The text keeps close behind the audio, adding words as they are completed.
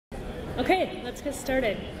Okay, let's get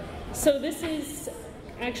started. So this is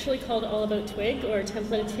actually called All About Twig, or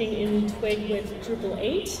Templating in Twig with Drupal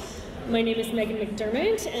 8. My name is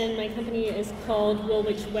McDermott, and my company is called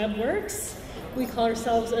Woolwich Webworks. We call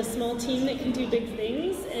ourselves a small team that can do big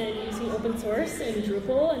things, and using open source and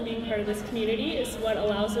Drupal and being part of this community is what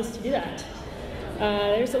allows us to do that.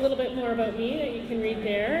 There's a little bit more about me that you can read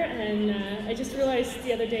there, and I just realized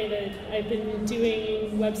the other day that I've been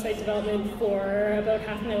doing website development for about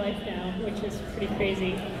half my life now, which is pretty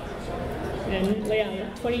crazy. And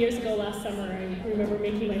yeah, 20 years ago last summer, I remember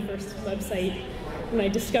making my first website. When I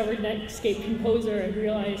discovered Netscape Composer, I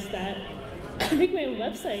realized that I could make my own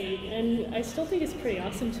website, and I still think it's pretty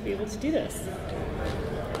awesome to be able to do this.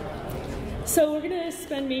 So we're going to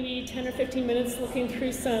spend maybe 10 or 15 minutes looking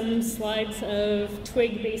through some slides of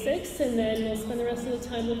Twig basics, and then we'll spend the rest of the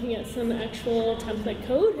time looking at some actual template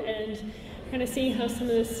code and kind of seeing how some of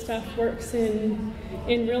this stuff works in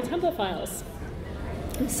real template files.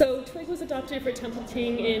 So Twig was adopted for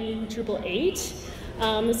templating in Drupal 8.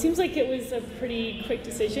 It seems like it was a pretty quick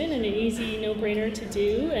decision and an easy no-brainer to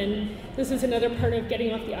do, and this is another part of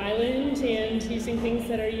getting off the island and using things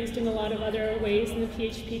that are used in a lot of other ways in the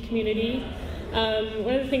PHP community.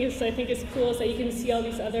 One of the things I think is cool is that you can see all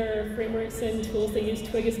these other frameworks and tools that use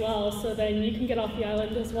Twig as well, so then you can get off the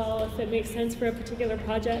island as well if it makes sense for a particular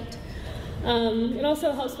project. It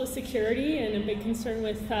also helps with security, and a big concern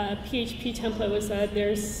with PHP template was that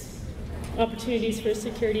there's opportunities for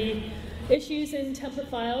security issues in template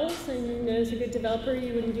files, and as a good developer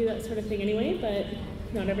you wouldn't do that sort of thing anyway, but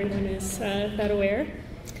not everyone is that aware.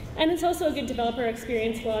 And it's also a good developer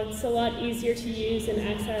experience. It's a lot easier to use and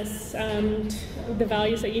access the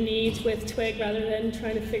values that you need with Twig rather than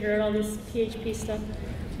trying to figure out all this PHP stuff.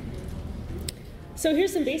 So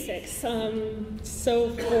here's some basics. So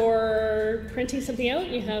for printing something out,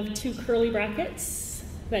 you have two curly brackets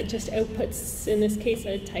that just outputs, in this case,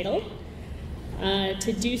 a title.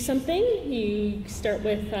 To do something, you start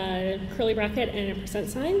with a curly bracket and a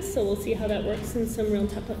 %sign, so we'll see how that works in some real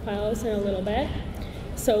template files in a little bit.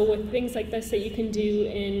 So with things like this that you can do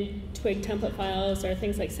in Twig template files are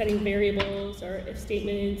things like setting variables or if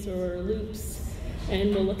statements or loops,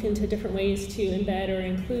 and we'll look into different ways to embed or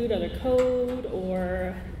include other code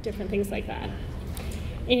or different things like that.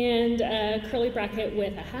 And a curly bracket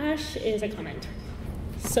with a hash is a comment.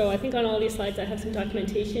 So I think on all these slides I have some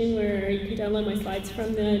documentation where you can download my slides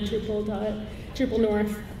from the Drupal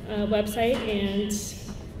North website and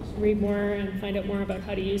read more and find out more about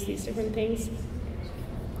how to use these different things.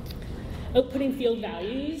 Outputting field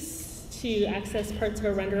values to access parts of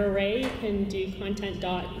a render array. You can do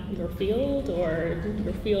content.yourfield, or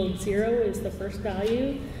your field 0 is the first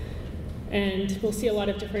value. And we'll see a lot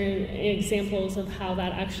of different examples of how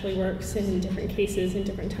that actually works in different cases in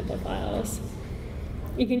different template files.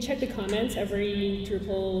 You can check the comments. Every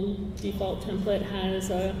Drupal default template has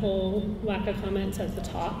a whole whack of comments at the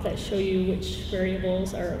top that show you which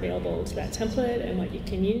variables are available to that template and what you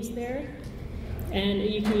can use there. And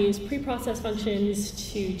you can use pre-process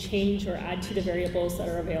functions to change or add to the variables that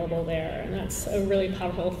are available there. And that's a really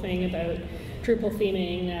powerful thing about Drupal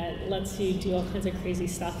theming that lets you do all kinds of crazy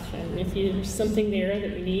stuff. And if there's something there that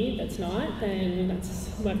you need that's not, then that's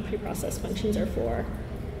what pre-process functions are for.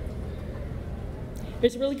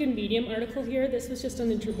 There's a really good Medium article here. This was just on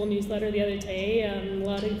the Drupal newsletter the other day. A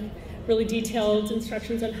lot of really detailed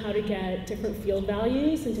instructions on how to get different field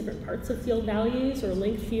values and different parts of field values, or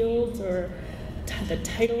link fields, or the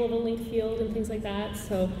title of a link field and things like that.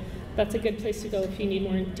 So that's a good place to go if you need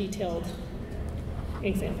more detailed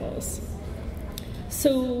examples.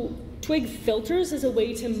 So Twig filters is a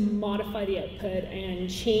way to modify the output and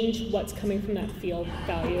change what's coming from that field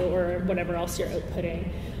value or whatever else you're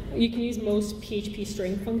outputting. You can use most PHP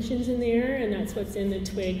string functions in there, and that's what's in the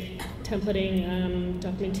Twig templating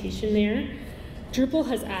documentation there. Drupal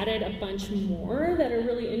has added a bunch more that are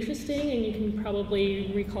really interesting, and you can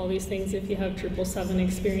probably recall these things if you have Drupal 7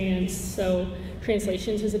 experience. So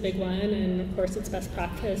translations is a big one, and of course it's best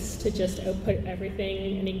practice to just output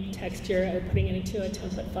everything, any text you're outputting into a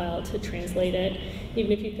template file, to translate it,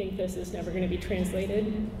 even if you think this is never going to be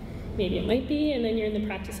translated. Maybe it might be, and then you're in the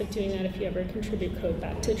practice of doing that if you ever contribute code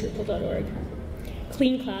back to Drupal.org.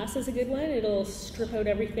 Clean class is a good one. It'll strip out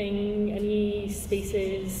everything, any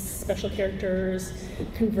spaces, special characters,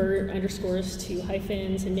 convert underscores to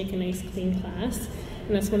hyphens, and make a nice clean class.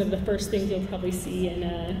 And that's one of the first things you'll probably see in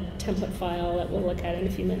a template file that we'll look at in a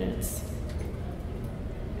few minutes.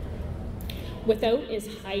 Without is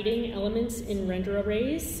hiding elements in render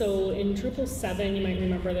arrays. So in Drupal 7, you might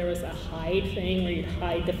remember there was a hide thing where you'd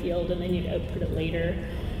hide the field and then you'd output it later.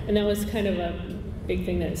 And that was kind of a big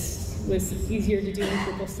thing that's was easier to do in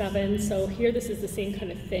Drupal 7. So here this is the same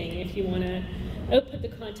kind of thing. If you want to output the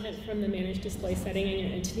content from the manage display setting in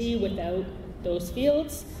your entity without those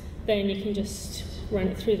fields, then you can just run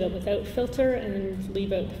it through the without filter and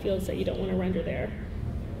leave out the fields that you don't want to render there.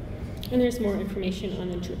 And there's more information on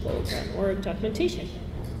the Drupal.org documentation.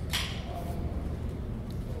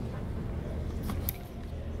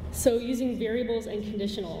 So using variables and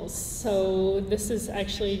conditionals. So this is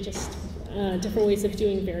actually just different ways of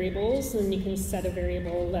doing variables, and you can set a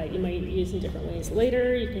variable that you might use in different ways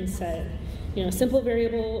later. You can set, a simple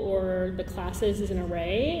variable, or the classes is an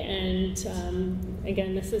array. And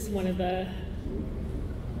again, this is one of the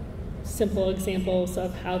simple examples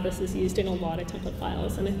of how this is used in a lot of template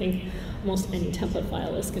files, and I think almost any template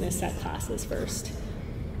file is going to set classes first,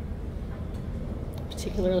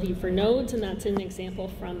 particularly for nodes, and that's an example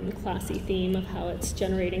from the classy theme of how it's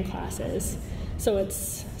generating classes. So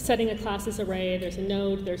it's setting a classes array, there's a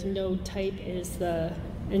node type is the,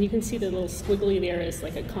 and you can see the little squiggly there is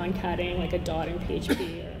like a concatenating, like a dot in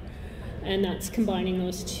PHP, and that's combining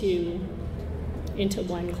those two into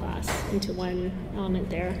one class, into one element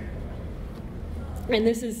there. And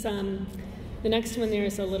this is, the next one there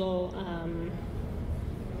is a little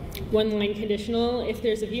one-line conditional. If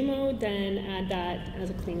there's a view mode, then add that as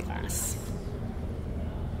a clean class.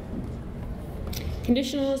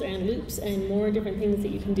 Conditionals and loops and more different things that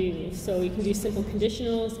you can do. So you can do simple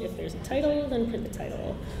conditionals. If there's a title, then print the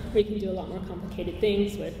title. Or you can do a lot more complicated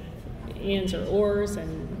things with ands or ors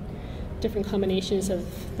and different combinations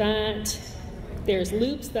of that. There's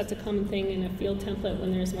loops. That's a common thing in a field template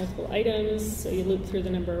when there's multiple items. So you loop through the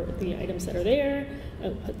number of the items that are there,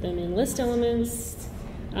 put them in list elements.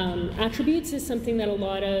 Attributes is something that a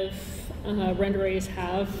lot of renderers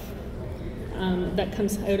have that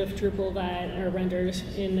comes out of Drupal that are rendered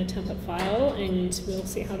in the template file, and we'll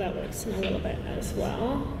see how that works in a little bit as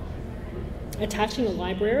well. Attaching a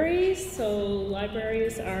library. So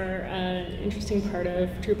libraries are an interesting part of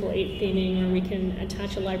Drupal 8 theming, where we can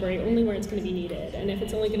attach a library only where it's going to be needed. And if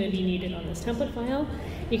it's only going to be needed on this template file,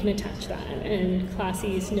 you can attach that. And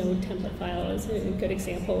Classy's node template file is a good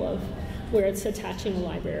example of where it's attaching a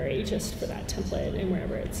library just for that template and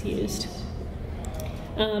wherever it's used.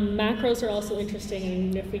 Macros are also interesting,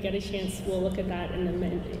 and if we get a chance, we'll look at that in the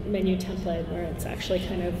menu template, where it's actually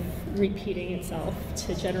kind of repeating itself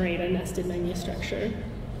to generate a nested menu structure.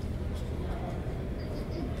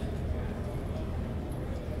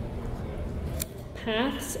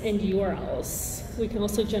 Paths and URLs. We can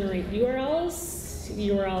also generate URLs.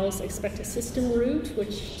 URLs expect a system root,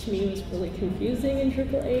 which to me was really confusing in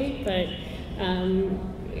Drupal 8, but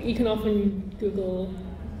you can often Google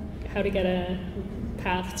how to get a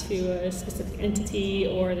path to a specific entity,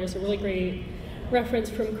 or there's a really great reference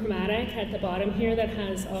from Chromatic at the bottom here that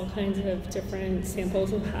has all kinds of different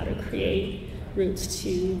samples of how to create routes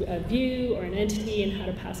to a view or an entity and how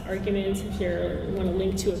to pass arguments. If you want to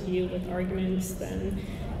link to a view with arguments, then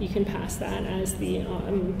you can pass that as the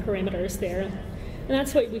parameters there. And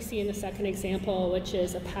that's what we see in the second example, which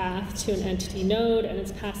is a path to an entity node, and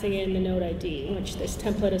it's passing in the node ID, which this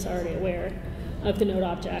template is already aware of the node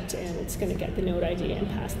object, and it's going to get the node ID and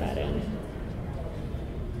pass that in.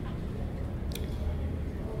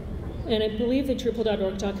 And I believe the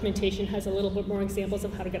Drupal.org documentation has a little bit more examples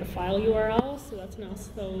of how to get a file URL, so that's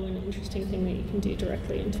also an interesting thing that you can do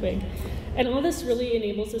directly in Twig. And all this really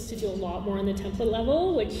enables us to do a lot more on the template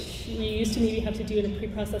level, which we used to maybe have to do in a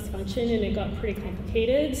preprocessed function, and it got pretty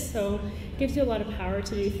complicated. So it gives you a lot of power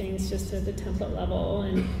to do things just at the template level,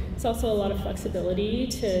 and it's also a lot of flexibility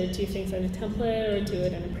to do things on a template or do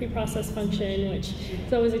it in a preprocessed function, which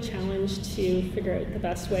is always a challenge to figure out the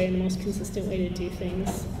best way and the most consistent way to do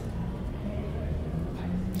things.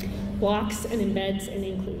 Blocks and embeds and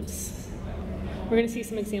includes. We're going to see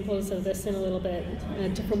some examples of this in a little bit,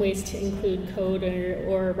 different ways to include code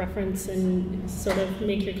or reference and sort of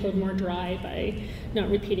make your code more dry by not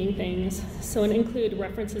repeating things. So an include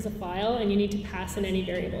references a file, and you need to pass in any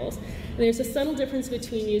variables. And there's a subtle difference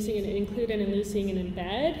between using an include and using an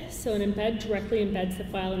embed. So an embed directly embeds the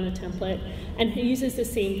file in the template, and it uses the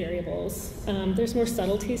same variables. There's more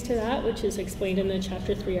subtleties to that, which is explained in the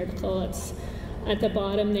Chapter 3 article. It's at the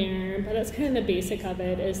bottom there, but that's kind of the basic of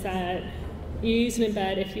it, is that you use an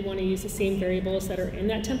embed if you want to use the same variables that are in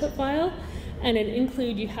that template file, and an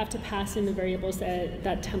include, you have to pass in the variables that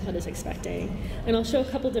that template is expecting. And I'll show a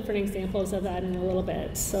couple different examples of that in a little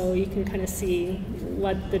bit, so you can kind of see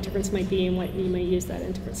what the difference might be and what you might use that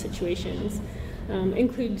in different situations.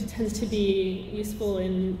 Include tends to be useful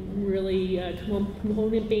in really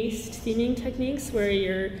component-based theming techniques, where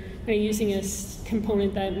you're kind of using a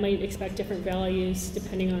component that might expect different values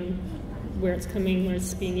depending on where it's coming, where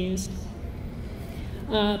it's being used.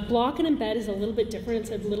 Block and embed is a little bit different.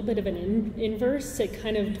 It's a little bit of an inverse. It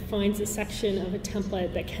kind of defines a section of a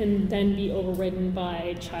template that can then be overridden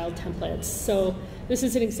by child templates. So this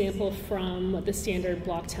is an example from what the standard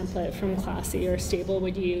block template from Classy or Stable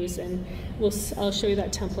would use, and I'll show you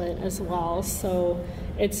that template as well. So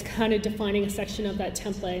it's kind of defining a section of that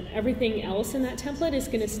template. Everything else in that template is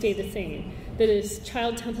going to stay the same. That is,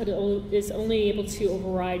 child template is only able to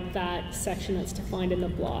override that section that's defined in the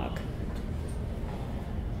block.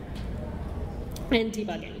 And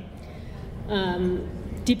debugging.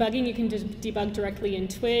 Debugging, you can just debug directly in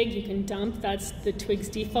Twig. You can dump, that's the Twig's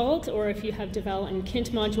default, or if you have devel and kint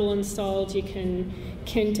module installed, you can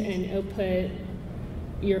kint and output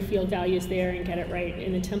your field values there and get it right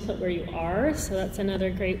in the template where you are. So that's another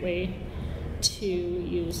great way to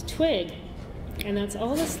use Twig. And that's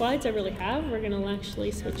all the slides I really have. We're going to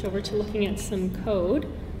actually switch over to looking at some code.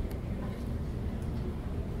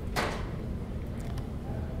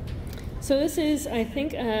 So this is, I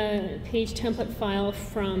think, a page template file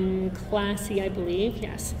from Classy, I believe,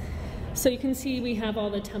 yes. So you can see we have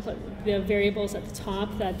all the variables at the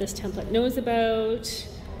top that this template knows about.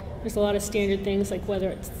 There's a lot of standard things like whether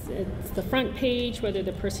it's the front page, whether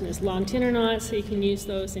the person is logged in or not, so you can use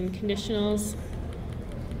those in conditionals.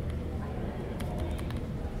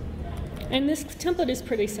 And this template is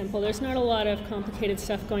pretty simple. There's not a lot of complicated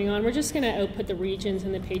stuff going on. We're just going to output the regions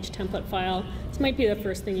in the page template file. This might be the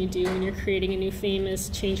first thing you do when you're creating a new theme, is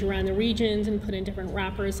change around the regions and put in different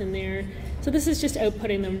wrappers in there. So this is just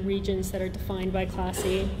outputting the regions that are defined by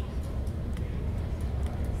Classy.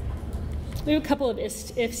 We have a couple of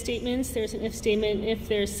if statements. There's an if statement. If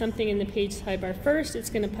there's something in the page sidebar first, it's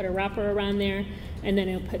going to put a wrapper around there and then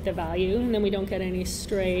output the value. And then we don't get any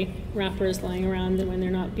stray wrappers lying around when they're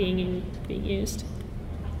not being used.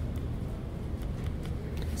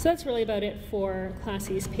 So that's really about it for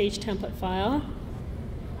Classy's page template file.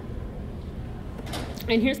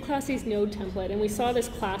 And here's Classy's node template. And we saw this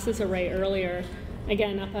classes array earlier.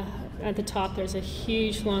 Again, up at the top, there's a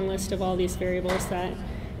huge long list of all these variables that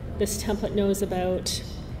this template knows about.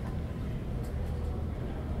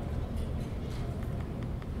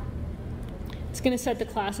 It's going to set the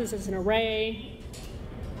classes as an array.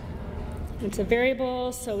 It's a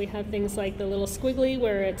variable, so we have things like the little squiggly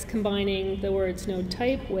where it's combining the words node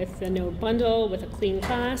type with the node bundle with a clean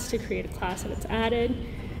class to create a class that it's added.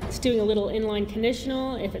 It's doing a little inline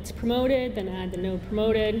conditional. If it's promoted, then add the node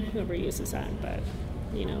promoted, whoever uses that, but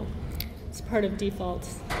you know, it's part of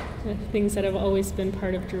defaults. Things that have always been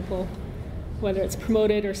part of Drupal, whether it's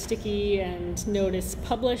promoted or sticky, and node is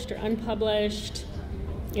published or unpublished.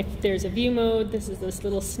 If there's a view mode, this is this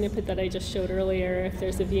little snippet that I just showed earlier. If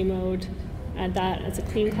there's a view mode, add that as a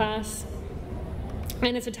clean class.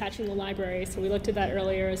 And it's attaching the library, so we looked at that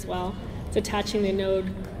earlier as well. It's attaching the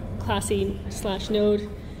node Classy/node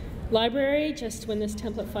library just when this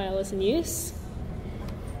template file is in use.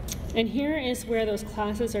 And here is where those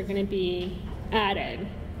classes are going to be added.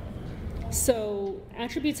 So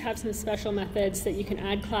attributes have some special methods that you can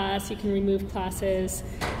add class, you can remove classes,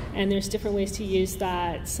 and there's different ways to use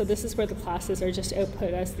that. So this is where the classes are just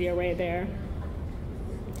output as the array there.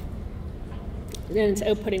 Then it's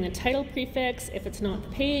outputting the title prefix if it's not the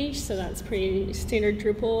page, so that's pretty standard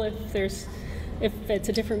Drupal. If it's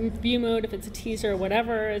a different view mode, if it's a teaser or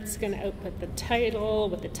whatever, it's going to output the title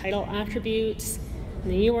with the title attributes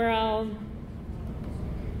and the URL.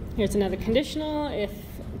 Here's another conditional. If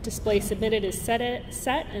display submitted is set,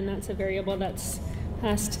 and that's a variable that's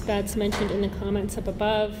mentioned in the comments up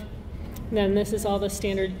above. And then this is all the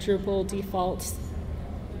standard Drupal default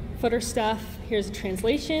footer stuff. Here's a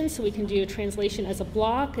translation, so we can do a translation as a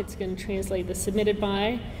block. It's going to translate the submitted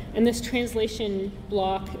by, and this translation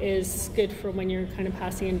block is good for when you're kind of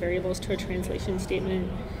passing in variables to a translation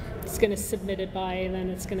statement. It's going to submitted by, and then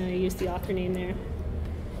it's going to use the author name there.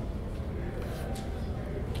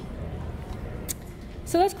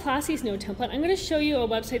 So that's Classy's node template. I'm going to show you a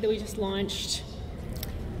website that we just launched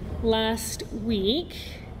last week.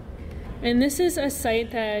 And this is a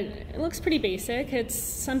site that it looks pretty basic. It's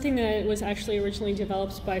something that was actually originally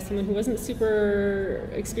developed by someone who wasn't super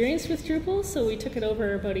experienced with Drupal. So we took it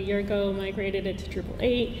over about a year ago, migrated it to Drupal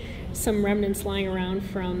 8, some remnants lying around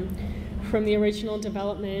from the original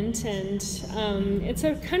development. And it's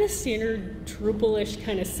a kind of standard Drupal-ish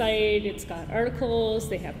kind of site. It's got articles,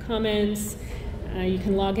 they have comments. You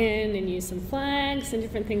can log in and use some flags and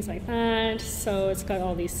different things like that. So it's got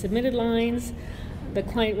all these submitted lines. The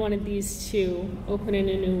client wanted these to open in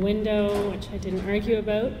a new window, which I didn't argue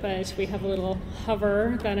about, but we have a little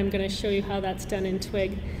hover that I'm going to show you how that's done in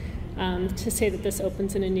Twig to say that this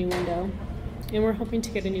opens in a new window. And we're hoping to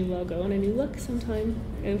get a new logo and a new look sometime.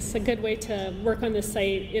 It's a good way to work on the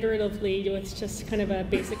site iteratively with just kind of a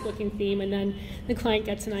basic looking theme, and then the client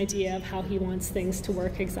gets an idea of how he wants things to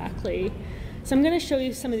work exactly. So I'm going to show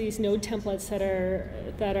you some of these node templates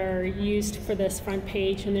that are used for this front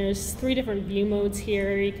page, and there's 3 different view modes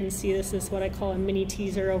here. You can see this is what I call a mini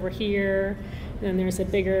teaser over here, and then there's a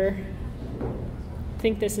bigger, I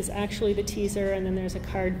think this is actually the teaser, and then there's a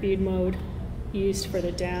card view mode used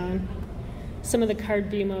further down. Some of the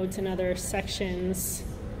card view modes in other sections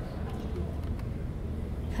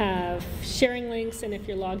have sharing links, and if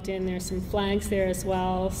you're logged in, there's some flags there as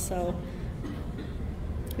well. So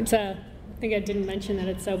it's I think I didn't mention that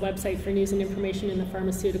it's a website for news and information in the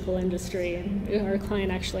pharmaceutical industry, and our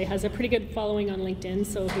client actually has a pretty good following on LinkedIn,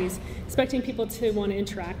 so he's expecting people to want to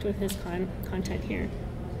interact with his content here.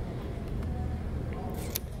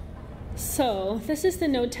 So this is the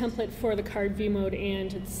node template for the card view mode,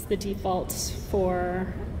 and it's the default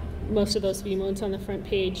for most of those view modes on the front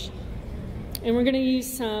page. And we're going to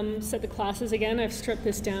use set the classes again. I've stripped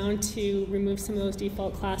this down to remove some of those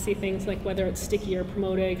default classy things, like whether it's sticky or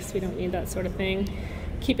promoted, because we don't need that sort of thing.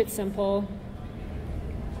 Keep it simple.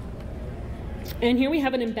 And here we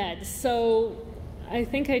have an embed. So I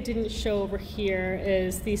think I didn't show over here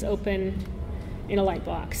is these open in a light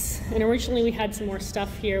box. And originally we had some more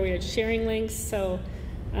stuff here. We had sharing links, so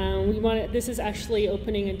this is actually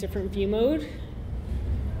opening a different view mode,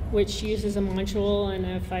 which uses a module, and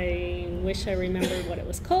if I wish I remembered what it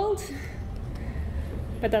was called,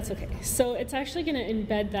 but that's okay. So it's actually going to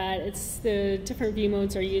embed that. It's the different view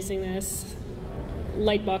modes are using this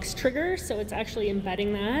lightbox trigger, so it's actually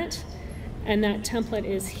embedding that. And that template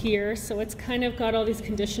is here, so it's kind of got all these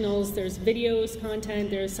conditionals. There's videos,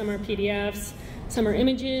 content, some are PDFs, some are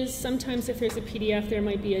images. Sometimes if there's a PDF, there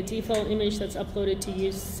might be a default image that's uploaded to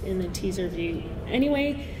use in the teaser view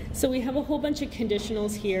anyway. So we have a whole bunch of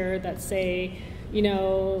conditionals here that say, you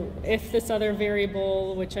know, if this other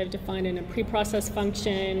variable, which I've defined in a preprocess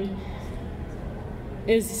function,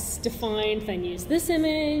 is defined, then use this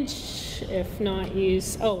image. If not,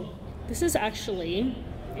 use, this is actually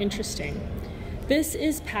interesting. This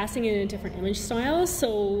is passing in a different image style,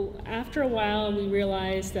 so after a while we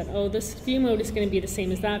realized that, this view mode is going to be the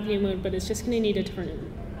same as that view mode, but it's just going to need a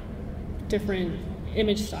different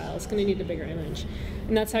image style. It's going to need a bigger image.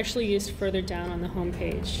 And that's actually used further down on the home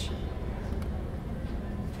page.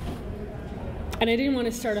 And I didn't want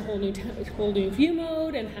to start a whole new view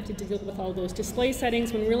mode and have to deal with all those display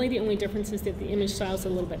settings, when really the only difference is that the image style is a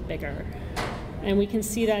little bit bigger. And we can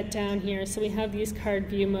see that down here. So we have these card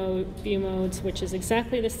view modes, which is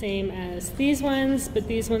exactly the same as these ones, but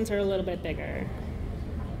these ones are a little bit bigger,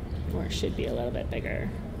 or should be a little bit bigger.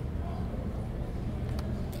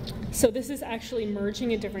 So this is actually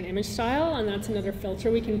merging a different image style, and that's another filter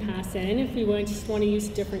we can pass in. If you just want to use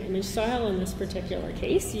a different image style in this particular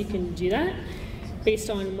case, you can do that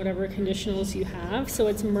based on whatever conditionals you have. So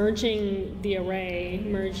it's merging the array,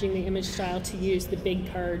 merging the image style to use the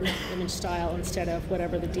big card image style instead of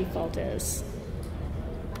whatever the default is.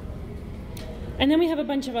 And then we have a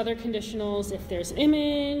bunch of other conditionals. If there's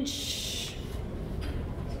image,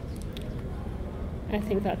 I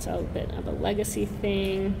think that's a bit of a legacy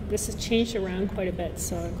thing. This has changed around quite a bit,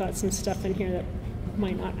 so I've got some stuff in here that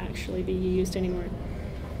might not actually be used anymore.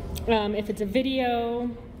 If it's a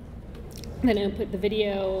video, then input the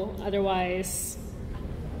video. Otherwise,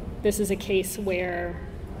 this is a case where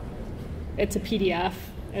it's a PDF.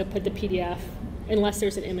 Output the PDF. Unless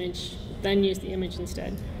there's an image, then use the image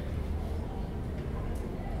instead.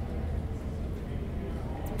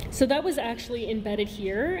 So that was actually embedded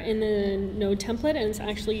here in the node template, and it's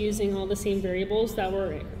actually using all the same variables that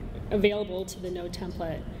were available to the node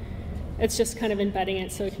template. It's just kind of embedding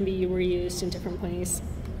it so it can be reused in different ways.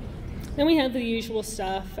 Then we have the usual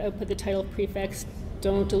stuff. Output the title prefix.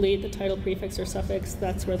 Don't delete the title prefix or suffix.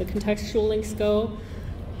 That's where the contextual links go.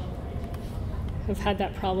 I've had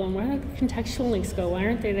that problem. Where did the contextual links go? Why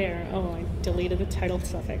aren't they there? Oh, I deleted the title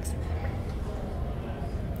suffix.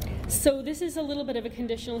 So this is a little bit of a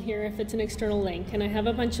conditional here if it's an external link. And I have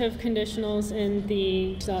a bunch of conditionals in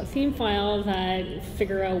the .theme file that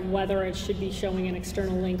figure out whether it should be showing an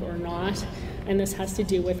external link or not. And this has to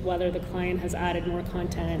do with whether the client has added more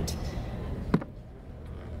content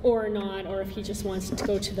or not, or if he just wants to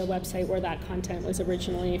go to the website where that content was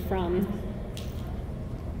originally from.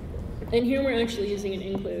 And here we're actually using an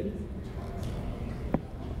include.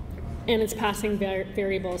 And it's passing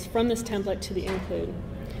variables from this template to the include.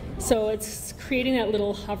 So it's creating that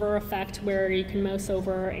little hover effect where you can mouse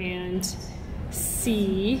over and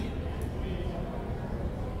see.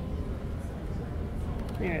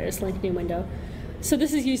 There it is, link new window. So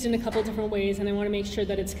this is used in a couple different ways, and I want to make sure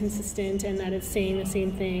that it's consistent and that it's saying the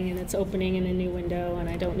same thing and it's opening in a new window, and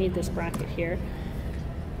I don't need this bracket here.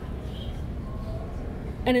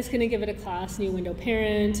 And it's going to give it a class, new window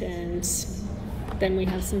parent, and then we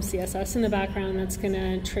have some CSS in the background that's going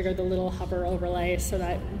to trigger the little hover overlay so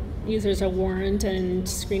that users are warned and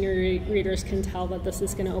screen readers can tell that this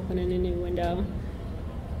is going to open in a new window.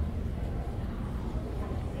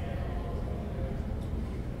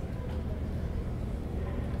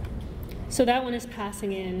 So that one is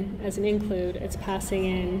passing in as an include. It's passing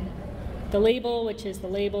in the label, which is the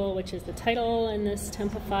label, which is the title in this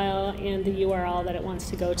template file, and the URL that it wants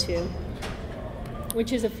to go to,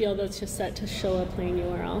 which is a field that's just set to show a plain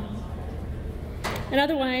URL. And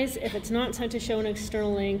otherwise, if it's not set to show an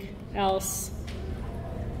external link, else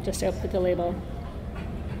just output the label.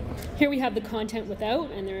 Here we have the content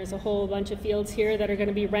without, and there's a whole bunch of fields here that are going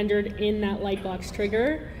to be rendered in that lightbox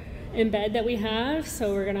trigger embed that we have.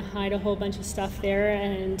 So we're going to hide a whole bunch of stuff there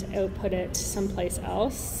and output it someplace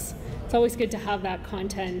else. It's always good to have that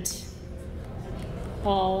content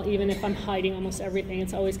all, even if I'm hiding almost everything,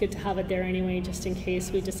 it's always good to have it there anyway, just in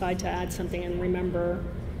case we decide to add something and remember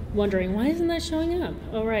wondering, why isn't that showing up?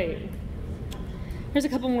 Oh, right. Here's a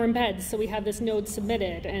couple more embeds. So we have this node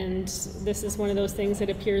submitted, and this is one of those things that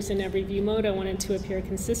appears in every view mode. I want it to appear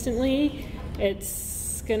consistently.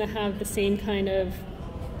 It's going to have the same kind of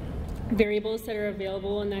variables that are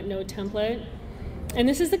available in that node template. And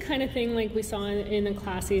this is the kind of thing like we saw in the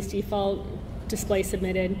classes default display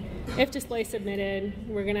submitted. If display submitted,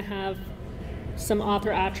 we're going to have some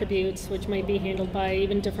author attributes, which might be handled by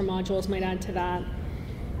even different modules might add to that.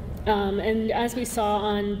 And as we saw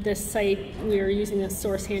on this site, we are using the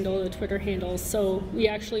source handle, the Twitter handles, so we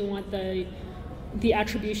actually want the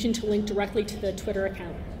attribution to link directly to the Twitter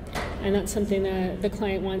account. And that's something that the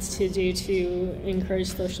client wants to do to encourage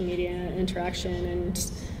social media interaction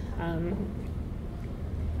and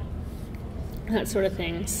that sort of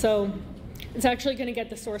thing. So it's actually going to get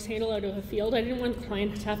the source handle out of a field. I didn't want the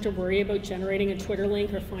client to have to worry about generating a Twitter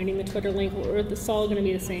link or finding the Twitter link, or it's all going to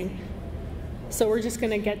be the same. So we're just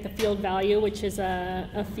going to get the field value, which is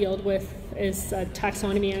a field with is a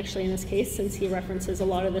taxonomy actually in this case, since he references a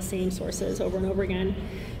lot of the same sources over and over again.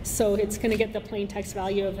 So it's going to get the plain text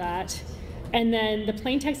value of that. And then the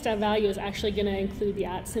plain text value is actually going to include the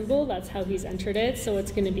 @ symbol. That's how he's entered it. So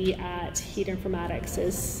it's going to be at Heat Informatics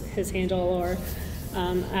is his handle, or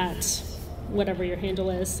at whatever your handle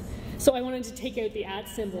is. So I wanted to take out the @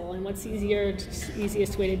 symbol, and what's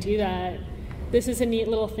easiest way to do that? This is a neat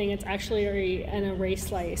little thing. It's actually an array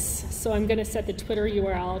slice. So I'm going to set the Twitter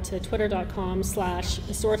URL to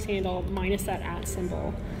twitter.com/source handle minus that @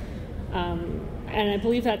 symbol. And I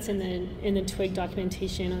believe that's in the Twig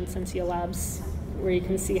documentation on Sensio Labs, where you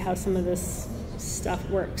can see how some of this stuff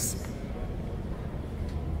works.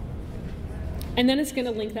 And then it's going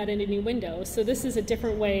to link that in a new window. So this is a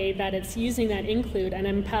different way that it's using that include, and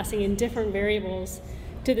I'm passing in different variables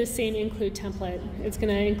to the same include template. It's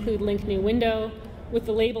going to include link new window, with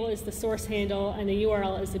the label is the source handle, and the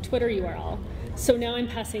URL is the Twitter URL. So now I'm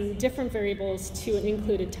passing different variables to an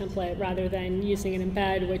included template rather than using an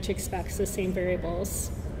embed, which expects the same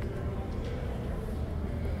variables.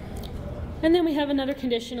 And then we have another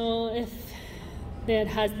conditional if that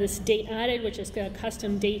has this date added, which is a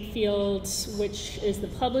custom date field, which is the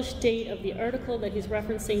published date of the article that he's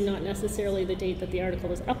referencing, not necessarily the date that the article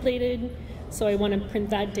was uploaded. So I want to print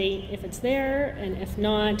that date if it's there, and if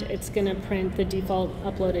not, it's going to print the default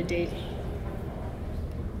uploaded date.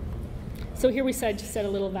 So here we said to set a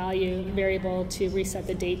little value variable to reset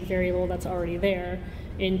the date variable that's already there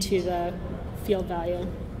into the field value.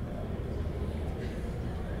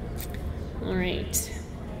 All right.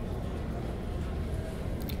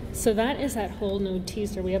 So that is that whole node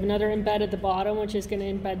teaser. We have another embed at the bottom, which is going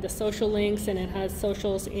to embed the social links, and it has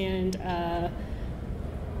socials and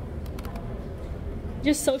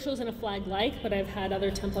just socials and a flag like, but I've had other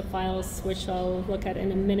template files, which I'll look at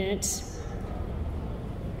in a minute,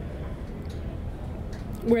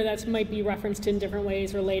 where that might be referenced in different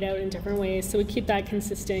ways or laid out in different ways. So we keep that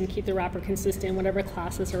consistent, keep the wrapper consistent, whatever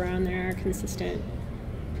classes are around there are consistent.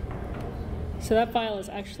 So that file is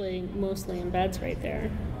actually mostly embeds right there.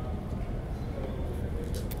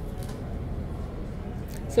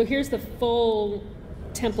 So here's the full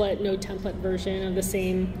template, node template version of the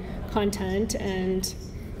same content, and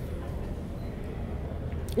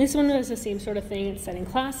this one does the same sort of thing. It's setting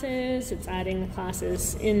classes, it's adding the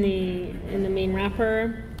classes in the main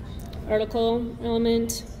wrapper article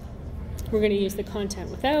element. We're going to use the content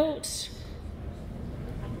without.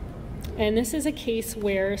 And this is a case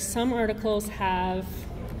where some articles have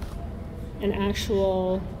an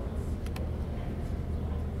actual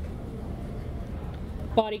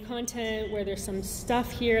body content where there's some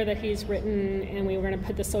stuff here that he's written, and we were going to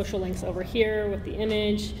put the social links over here with the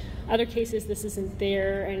image. Other cases, this isn't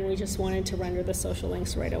there, and we just wanted to render the social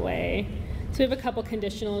links right away. So we have a couple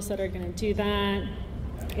conditionals that are going to do that.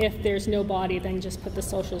 If there's no body, then just put the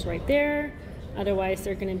socials right there. Otherwise,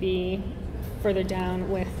 they're going to be further down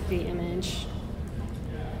with the image.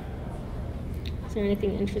 Is there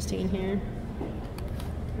anything interesting in here?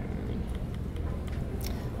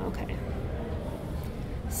 Okay.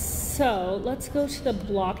 So let's go to the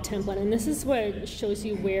block template, and this is what shows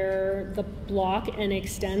you where the block and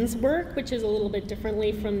extends work, which is a little bit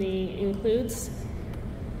differently from the includes.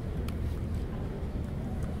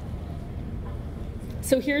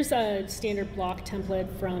 So here's a standard block template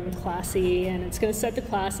from Classy, and it's going to set the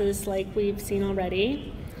classes like we've seen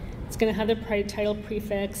already. It's going to have the title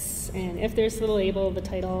prefix, and if there's the label, the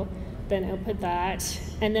title, then output that.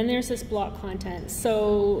 And then there's this block content.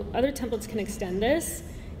 So other templates can extend this,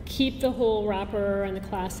 keep the whole wrapper and the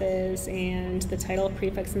classes and the title,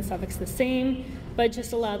 prefix, and suffix the same, but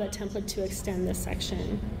just allow that template to extend this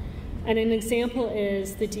section. And an example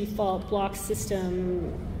is the default block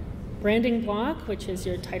system branding block, which is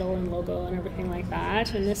your title and logo and everything like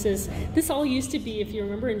that. And this all used to be, if you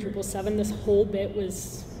remember in Drupal 7, this whole bit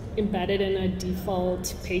was embedded in a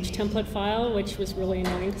default page template file, which was really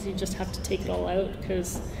annoying because you just have to take it all out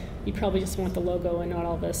because you probably just want the logo and not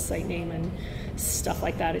all this site name and stuff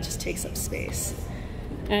like that. It just takes up space.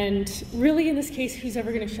 And really, in this case, who's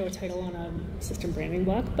ever going to show a title on a system branding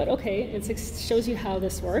block? But okay, it shows you how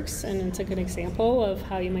this works, and it's a good example of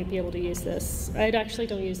how you might be able to use this. I actually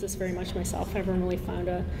don't use this very much myself. I haven't really found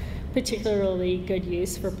a particularly good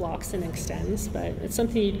use for blocks and extends, but it's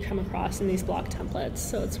something you'd come across in these block templates,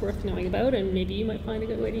 so it's worth knowing about, and maybe you might find a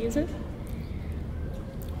good way to use it.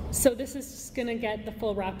 So this is just going to get the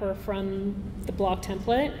full wrapper from the block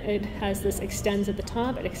template. It has this extends at the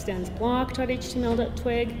top. It extends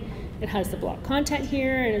block.html.twig. It has the block content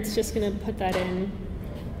here, and it's just going to put that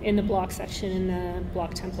in the block section in the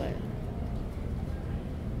block template.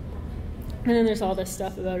 And then there's all this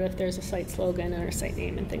stuff about if there's a site slogan or a site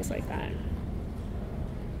name and things like that.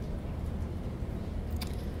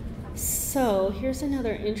 So here's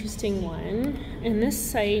another interesting one. In this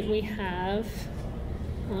site we have,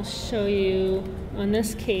 I'll show you on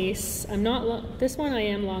this case, this one I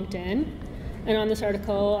am logged in, and on this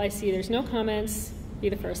article I see there's no comments, be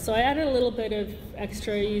the first. So I added a little bit of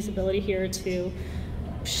extra usability here to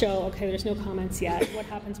show, okay, there's no comments yet. What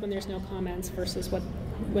happens when there's no comments versus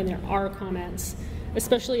when there are comments,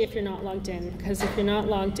 especially if you're not logged in, because if you're not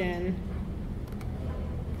logged in,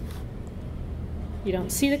 you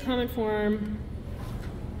don't see the comment form.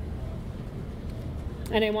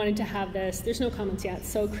 And I wanted to have this, there's no comments yet,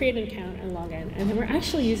 so create an account and log in. And then we're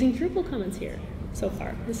actually using Drupal comments here so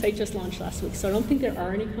far. The site just launched last week, so I don't think there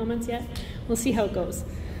are any comments yet. We'll see how it goes.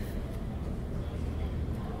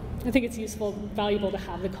 I think it's useful, valuable to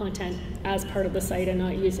have the content as part of the site and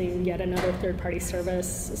not using yet another third-party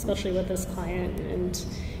service, especially with this client. And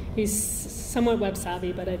he's somewhat web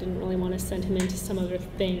savvy, but I didn't really want to send him into some other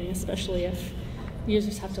thing, especially if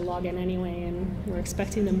users have to log in anyway, and we're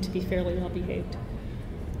expecting them to be fairly well behaved.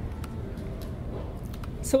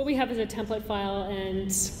 So what we have is a template file,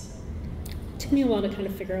 and it took me a while to kind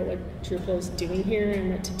of figure out what Drupal is doing here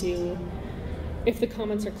and what to do if the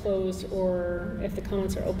comments are closed or if the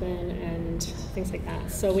comments are open and things like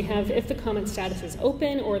that. So we have if the comment status is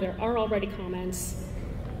open or there are already comments,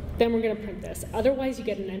 then we're going to print this. Otherwise you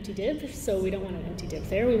get an empty div, so we don't want an empty div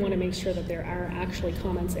there. We want to make sure that there are actually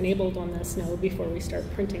comments enabled on this node before we start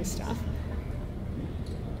printing stuff.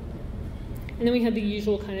 And then we have the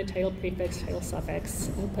usual kind of title prefix, title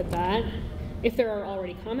suffix, output that. If there are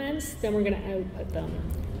already comments, then we're going to output them.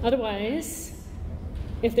 Otherwise,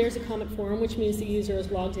 if there's a comment form, which means the user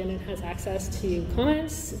is logged in and has access to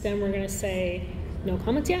comments, then we're going to say no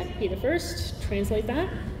comments yet, be the first, translate that.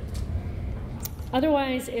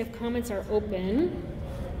 Otherwise, if comments are open,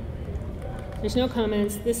 there's no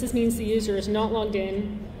comments, this means the user is not logged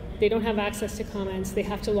in, they don't have access to comments, they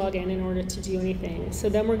have to log in order to do anything. So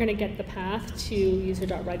then we're going to get the path to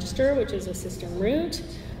user.register, which is a system root.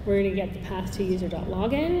 We're going to get the path to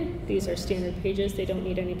user.login. These are standard pages. They don't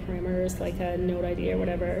need any parameters like a node ID or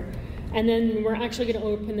whatever. And then we're actually going to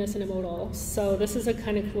open this in a modal. So this is a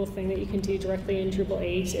kind of cool thing that you can do directly in Drupal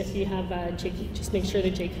 8 if you have just make sure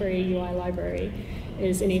the jQuery UI library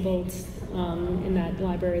is enabled in that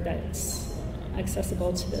library that's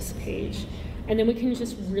accessible to this page. And then we can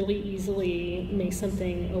just really easily make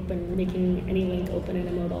something open, making any link open in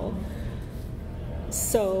a modal.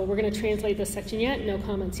 So we're going to translate this section yet, no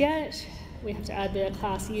comments yet. We have to add the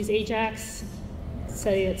class use Ajax,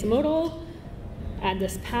 say it's a modal. add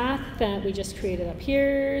this path that we just created up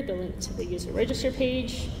here, the link to the user register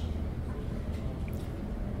page.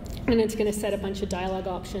 And it's going to set a bunch of dialog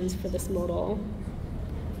options for this modal.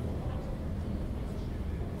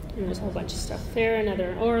 And there's a whole bunch of stuff there.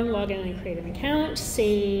 Another log in and create an account.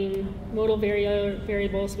 Same modal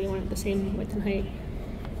variables. We want the same width and height.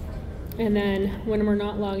 And then when we're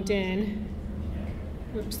not logged in,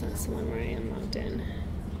 oops, that's the one where I am logged in.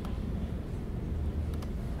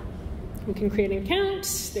 We can create an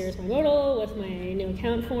account. There's my modal with my new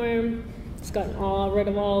account form. It's gotten rid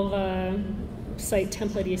of all the site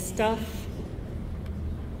template-y stuff.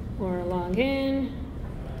 Or log in.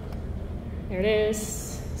 There it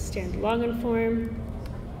is. Standard login form.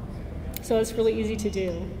 So it's really easy to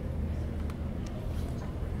do.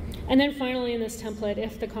 And then finally in this template,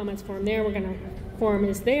 if the comments form there, form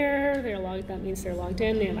is there, that means they're logged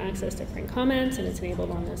in, they have access to print comments, and it's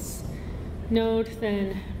enabled on this node,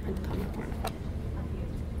 then print the comment form.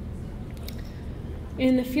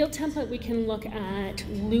 In the field template, we can look at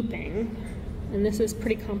looping, and this is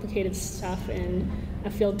pretty complicated stuff in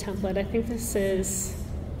a field template. I think this is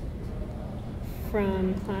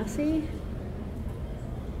from Classy.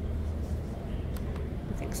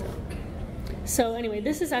 I think so. So anyway,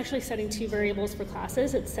 this is actually setting two variables for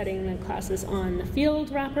classes. It's setting the classes on the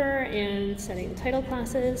field wrapper and setting title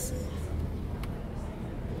classes.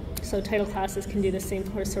 So title classes can do the same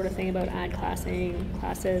sort of thing about add classing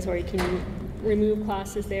classes, or you can remove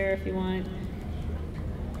classes there if you want.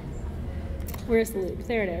 Where's the loop?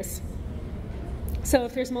 There it is. So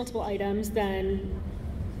if there's multiple items, then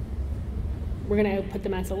we're going to output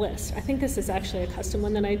them as a list. I think this is actually a custom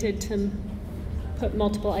one that I did to put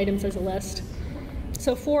multiple items as a list.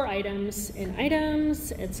 So 4 items in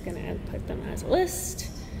items, it's going to output them as a list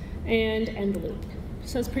and end the loop.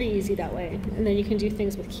 So it's pretty easy that way. And then you can do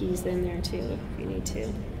things with keys in there too if you need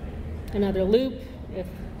to. Another loop, if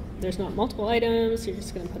there's not multiple items, you're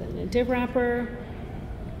just going to put it in a div wrapper.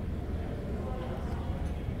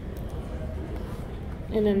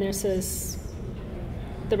 And then there says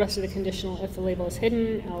the rest of the conditional, if the label is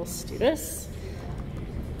hidden, else do this.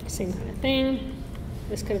 Same kind of thing.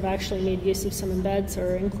 This could have actually made use of some embeds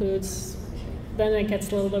or includes. Then it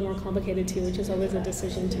gets a little bit more complicated too, which is always a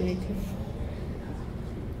decision to make.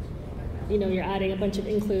 You know, you're adding a bunch of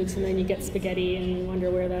includes and then you get spaghetti and you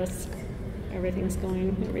wonder where everything's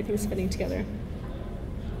going, everything's fitting together.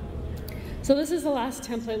 So this is the last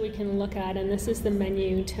template we can look at, and this is the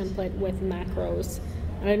menu template with macros.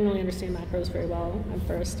 I didn't really understand macros very well at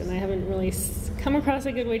first, and I haven't really come across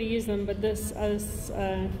a good way to use them, but this is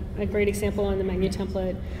a great example on the menu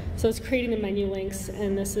template. So it's creating the menu links,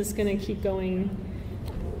 and this is going to keep going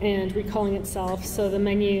and recalling itself. So the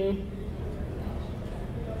menu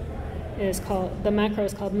is called, the macro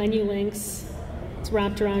is called menu links. It's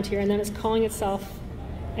wrapped around here, and then it's calling itself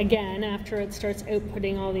again after it starts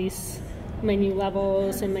outputting all these menu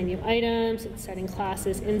levels and menu items. It's setting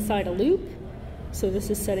classes inside a loop. So this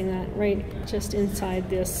is setting that right just inside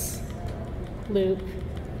this loop.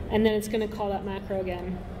 And then it's going to call that macro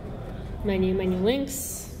again. Menu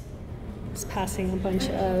links. It's passing a bunch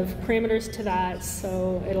of parameters to that,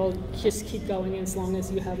 so it'll just keep going as long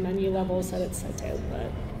as you have menu levels that it's set to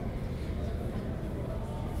output.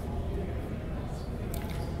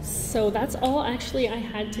 So that's all actually I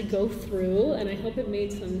had to go through, and I hope it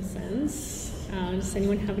made some sense. Does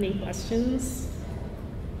anyone have any questions?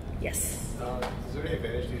 Yes? Is there any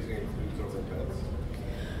advantage to using includes over embeds?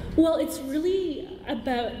 Well, it's really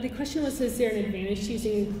about, the question was, is there an advantage to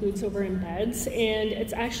using includes over embeds? And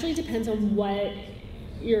it actually depends on what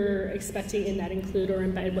you're expecting in that include or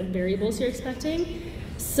embed, what variables you're expecting.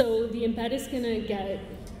 So the embed is going to get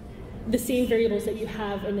the same variables that you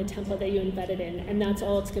have in the template that you embedded in, and that's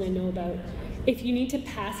all it's going to know about. If you need to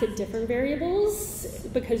pass it different variables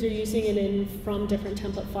because you're using it in from different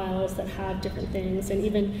template files that have different things, and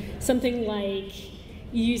even something like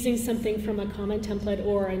using something from a comment template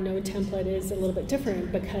or a node template is a little bit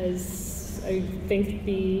different, because I think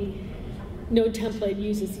the node template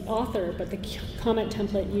uses the author, but the comment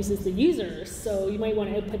template uses the user. So you might want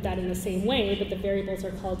to output that in the same way, but the variables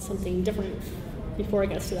are called something different before it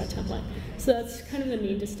gets to that template. So that's kind of the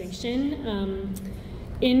main distinction.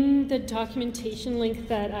 In the documentation link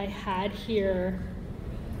that I had here,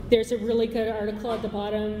 there's a really good article at the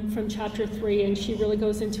bottom from chapter 3, and she really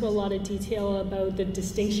goes into a lot of detail about the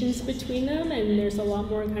distinctions between them, and there's a lot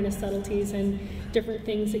more kind of subtleties and different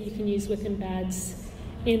things that you can use with embeds.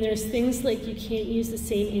 And there's things like you can't use the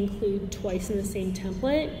same include twice in the same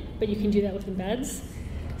template, but you can do that with embeds.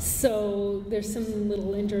 So there's some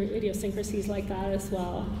little idiosyncrasies like that as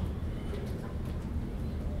well.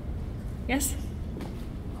 Yes?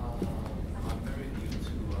 I'm very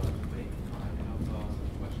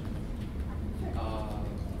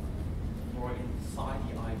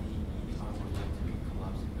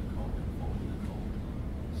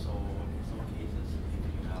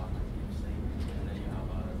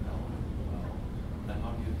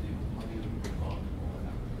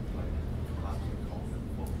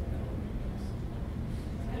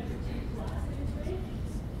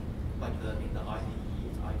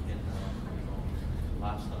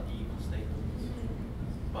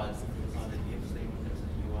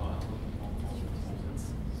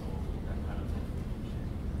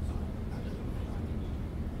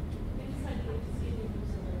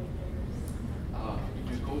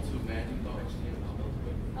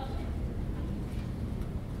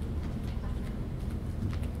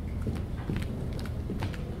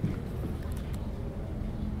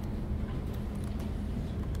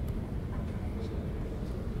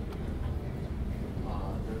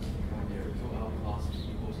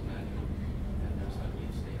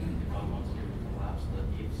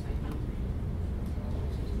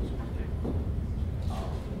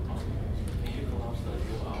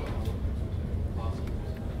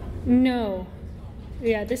No.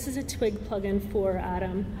 Yeah, this is a Twig plugin for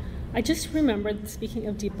Atom. I just remembered, speaking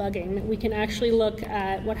of debugging, that we can actually look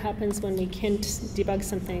at what happens when we can't debug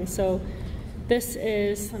something. So this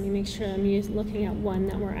is, let me make sure I'm looking at one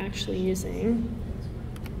that we're actually using.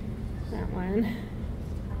 That one.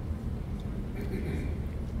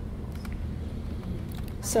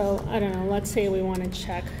 So, I don't know, let's say we want to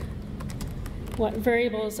check what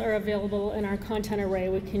variables are available in our content array.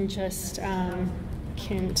 We can just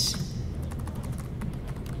cont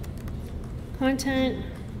content,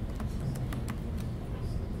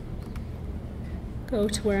 go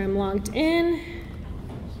to where I'm logged in,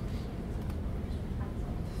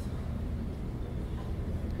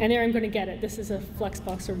 and there I'm going to get it. This is a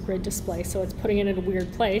flexbox or grid display, so it's putting it in a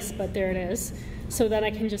weird place, but there it is. So then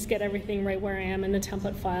I can just get everything right where I am in the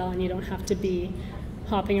template file, and you don't have to be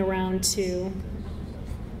hopping around to,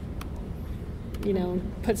 you know,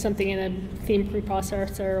 put something in a theme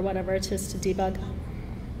preprocessor or whatever just to debug.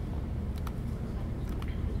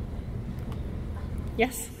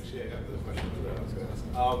 Yes? Actually, I have the question that I was going to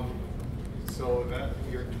ask. So that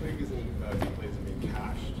your twig displays are being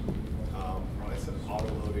cached. When I set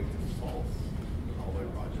auto-loading to false, all my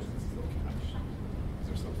projects is still cached. Is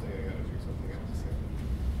there something I got to do? Something I have to say?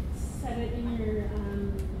 Set it in your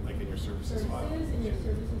like in your services file. In your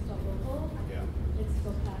services.local. Yeah. It's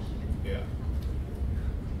still cached. Yeah.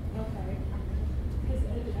 Okay. Because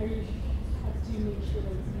are you have to make sure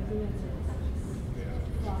that it's using that service? Yeah.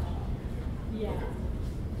 Yeah. Okay.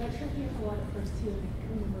 That should be a lot at first too. I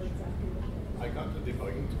can't remember exactly what it was. I got the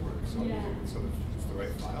debugging to work, so yeah. So it's the right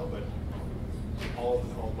file, but all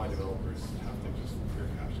of my developers have to just clear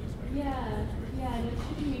caches. Right? Yeah, and it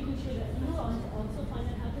should be making sure that, you know, also find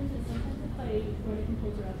that happens is sometimes if I run a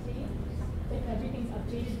composer update, if everything's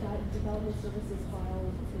updated, that development services file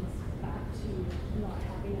is back to not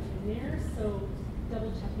having it in there. So double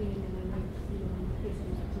checking and then, like, you know, in case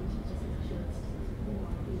I'm updating, just make sure it's not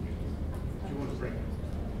being. Do you want to bring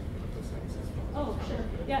those things? Oh, sure.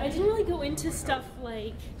 Yeah, I didn't really go into stuff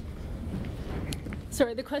like.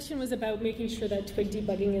 Sorry, the question was about making sure that Twig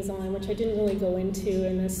debugging is on, which I didn't really go into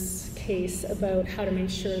in this case, about how to make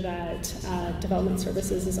sure that development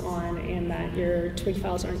services is on and that your Twig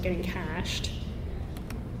files aren't getting cached.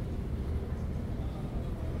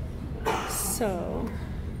 So,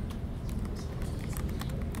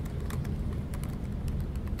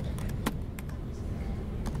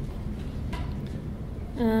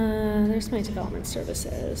 there's my development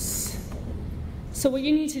services. So what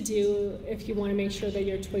you need to do if you want to make sure that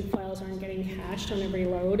your Twig files aren't getting cached on every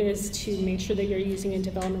load is to make sure that you're using in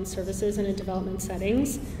development services and in development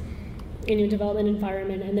settings in your development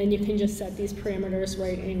environment, and then you can just set these parameters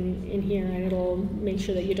right in here, and it'll make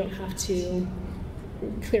sure that you don't have to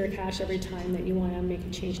clear a cache every time that you want to make a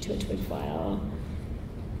change to a Twig file.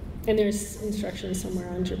 And there's instructions somewhere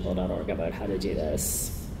on Drupal.org about how to do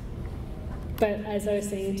this. But as I was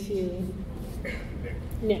saying to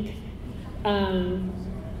Nick,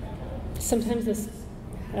 sometimes this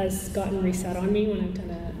has gotten reset on me when I've done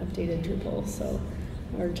an updated Drupal, so,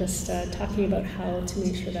 or just talking about how to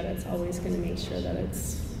make sure that it's always going to make sure that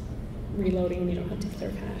it's reloading and you don't have to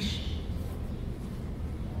clear cache.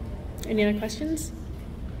 Any other questions?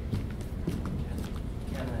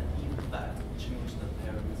 Can in fact change the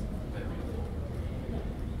parent variable?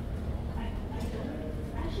 I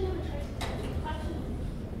actually haven't tried to. The question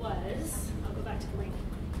was, I'll go back to the link.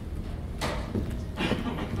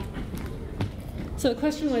 So the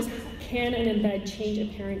question was, can an embed change a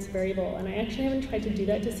parent's variable? And I actually haven't tried to do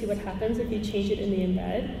that to see what happens if you change it in the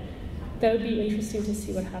embed. That would be interesting to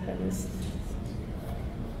see what happens.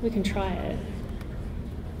 We can try it.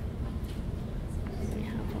 We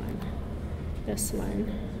have one. This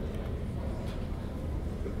one.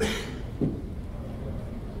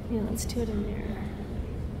 Yeah, let's do it in there.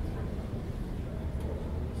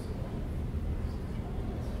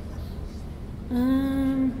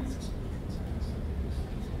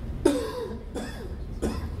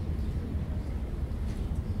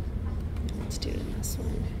 Let's do it in this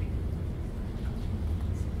one.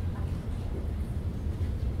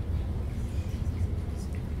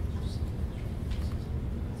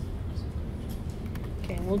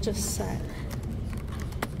 Okay, we'll just set.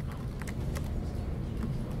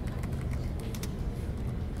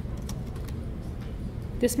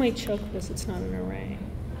 This might choke because it's not an array.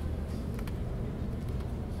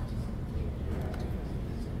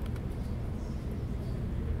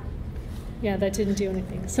 Yeah, that didn't do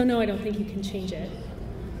anything. So no, I don't think you can change it.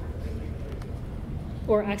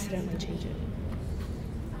 Or accidentally change it.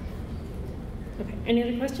 Okay, any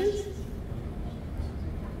other questions?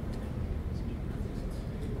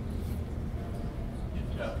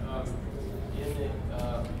 Yeah,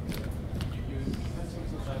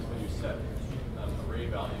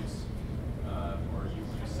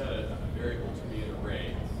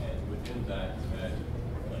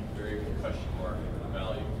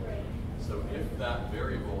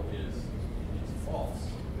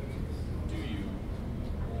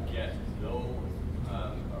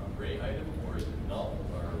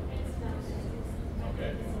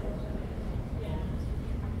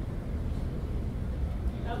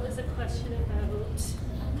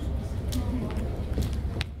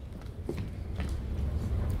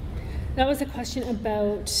 That was a question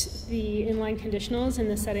about the inline conditionals in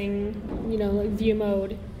the setting, like view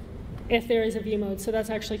mode, if there is a view mode. So that's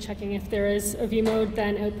actually checking if there is a view mode,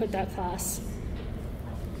 then output that class.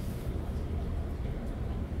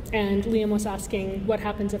 And Liam was asking what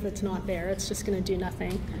happens if it's not there. It's just going to do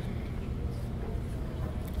nothing.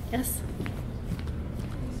 Yes?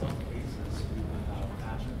 In some cases, we would have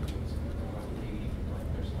attributes directly, like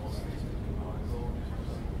there's no space between article.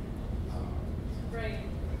 Right.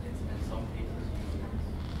 In some cases, you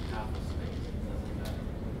have the space. It doesn't matter.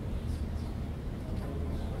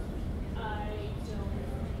 I don't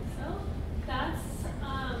think so. That's,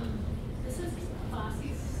 this is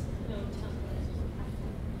classes node template.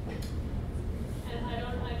 And I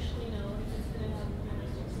don't actually know if it's going to have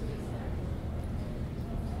managed space there.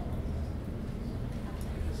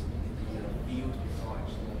 The field is not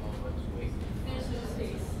actually know what to wait. There's no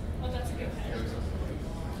space. Oh, that's a good catch.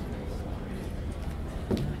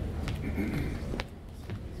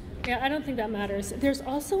 Yeah, I don't think that matters. There's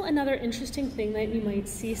also another interesting thing that you might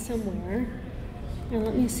see somewhere. Now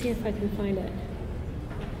let me see if I can find it.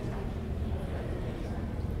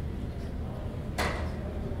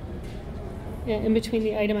 Yeah, in between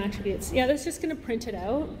the item attributes. Yeah, that's just going to print it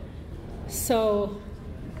out. So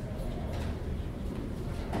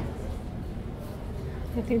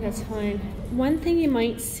I think that's fine. One thing you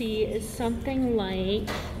might see is something like,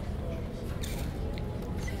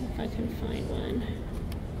 let's see if I can find one.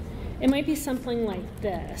 It might be something like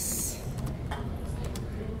this.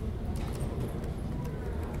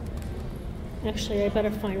 Actually, I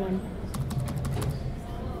better find one.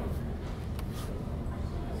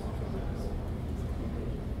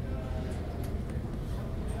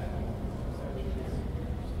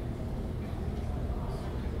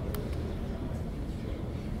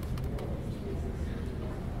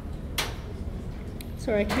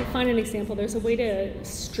 Sorry, I can't find an example. There's a way to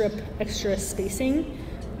strip extra spacing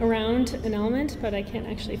around an element, but I can't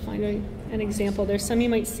actually find an example. There's some you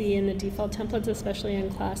might see in the default templates, especially in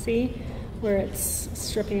Classy, where it's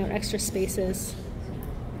stripping out extra spaces.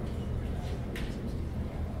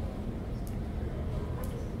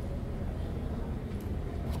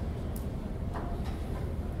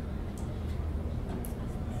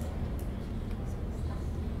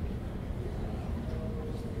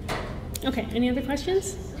 Okay, any other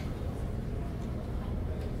questions?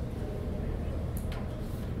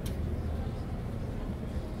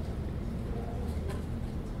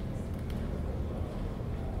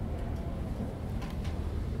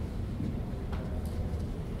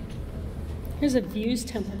 Here's a views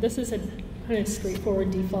template. This is a kind of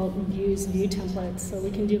straightforward default views view template, so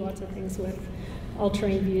we can do lots of things with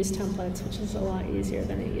altering views templates, which is a lot easier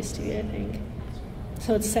than it used to be, I think.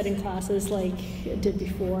 So it's setting classes like it did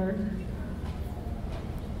before.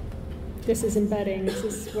 This is embedding. This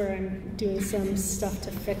is where I'm doing some stuff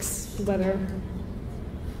to fix whether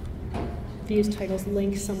views titles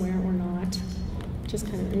link somewhere or not, which is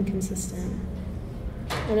kind of inconsistent.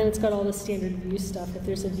 And then it's got all the standard view stuff. If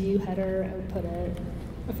there's a view header, output it.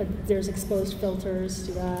 If there's exposed filters,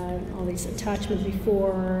 do that. All these attachment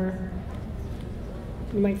before.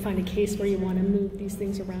 You might find a case where you want to move these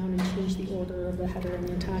things around and change the order of the header and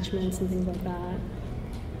the attachments and things like that.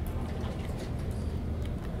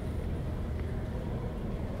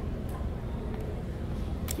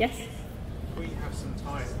 Yes? We have some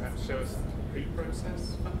time, perhaps show us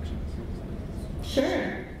pre-process functions.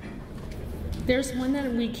 Sure. There's one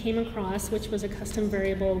that we came across, which was a custom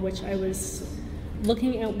variable, which I was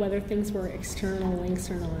looking at whether things were external links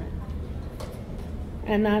or not.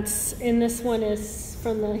 And that's, in this one is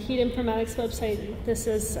from the Heat Informatics website. This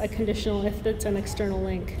is a conditional if it's an external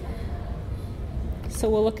link. So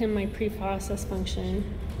we'll look in my pre-process function,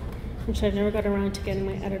 which I've never got around to getting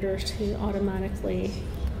my editor to automatically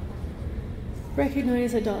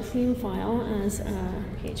recognize a .theme file as a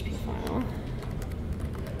PHP file.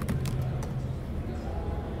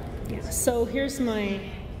 Yeah, so here's my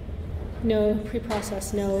node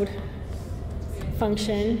pre-process node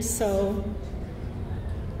function. So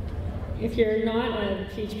if you're not a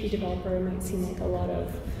PHP developer, it might seem like a lot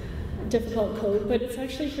of difficult code, but it's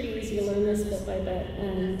actually pretty easy to learn this bit by bit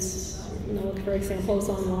and look for examples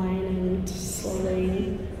online and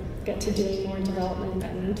slowly get to doing more development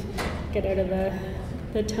and get out of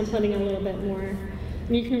the templating a little bit more.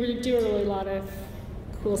 And you can really do a really lot of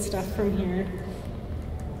cool stuff from here.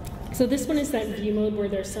 So this one is that view mode where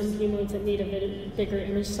there's some view modes that need a bit bigger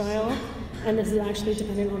image style, and this is actually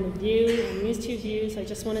dependent on the view. And these two views, I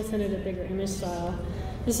just want to send it a bigger image style.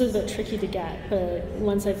 This is a bit tricky to get, but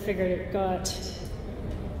once I figured it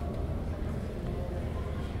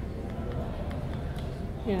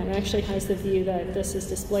Yeah, it actually has the view that this is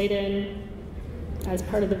displayed in as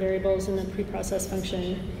part of the variables in the preprocess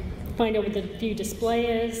function. Find out what the view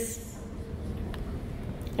display is,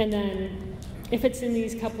 and then if it's in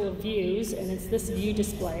these couple of views and it's this view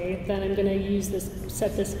display, then I'm going to use this,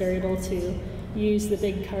 set this variable to use the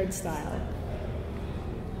big card style.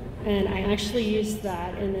 And I actually use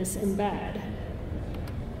that in this embed,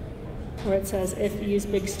 where it says if use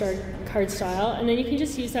big card style, and then you can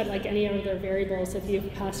just use that like any other variables. If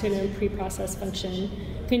you've passed in a preprocess function,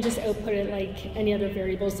 you can just output it like any other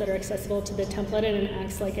variables that are accessible to the template, and it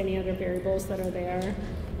acts like any other variables that are there.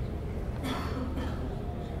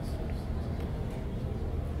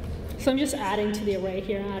 So I'm just adding to the array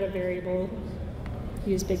here, add a variable,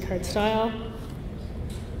 use big card style.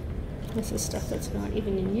 This is stuff that's not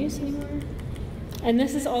even in use anymore. And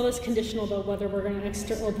this is all this conditional about whether we're going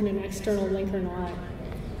to open an external link or not.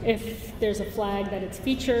 If there's a flag that it's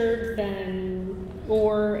featured, then,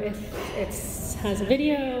 or if it has a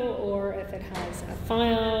video, or if it has a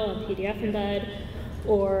file, a PDF embed,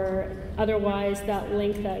 or otherwise that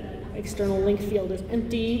link, that external link field is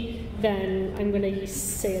empty, then I'm going to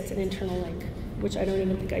say it's an internal link, which I don't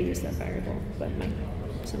even think I use that variable, but might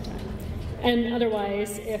sometime. And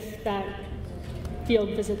otherwise, if that field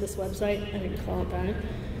visit this website, I didn't call it that.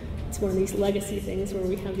 It's one of these legacy things where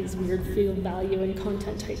we have these weird field value and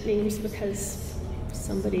content type names because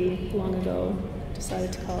somebody long ago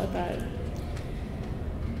decided to call it that.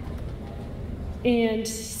 And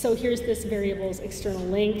so here's this variable's external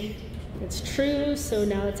link. It's true, so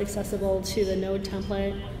now it's accessible to the node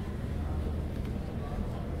template.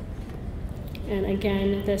 And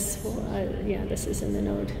again, this this is in the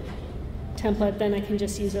node template. Then I can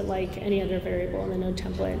just use it like any other variable in the node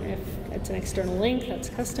template. If it's an external link that's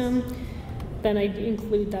custom, then I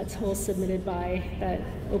include that whole submitted by, that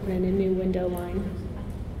open in a new window line.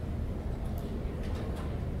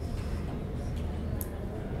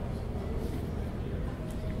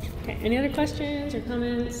 Okay, any other questions or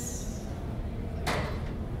comments?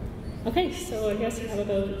 Okay, so I guess we have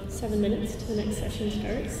about 7 minutes to the next session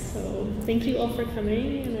starts. So thank you all for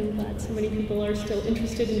coming, and I'm glad so many people are still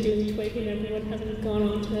interested in doing Twig and everyone hasn't gone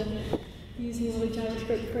on to using all the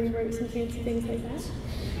JavaScript frameworks and fancy things like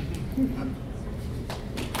that.